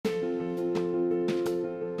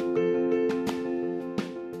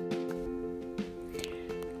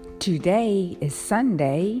Today is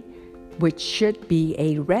Sunday, which should be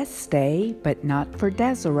a rest day, but not for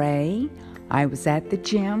Desiree. I was at the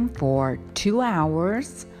gym for 2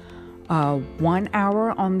 hours, 1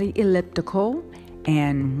 hour on the elliptical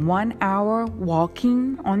and 1 hour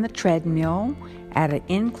walking on the treadmill at an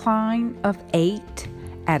incline of 8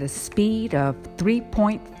 at a speed of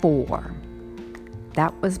 3.4.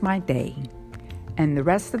 That was my day. And the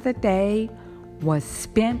rest of the day was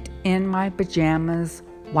spent in my pajamas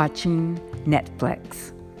watching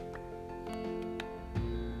Netflix.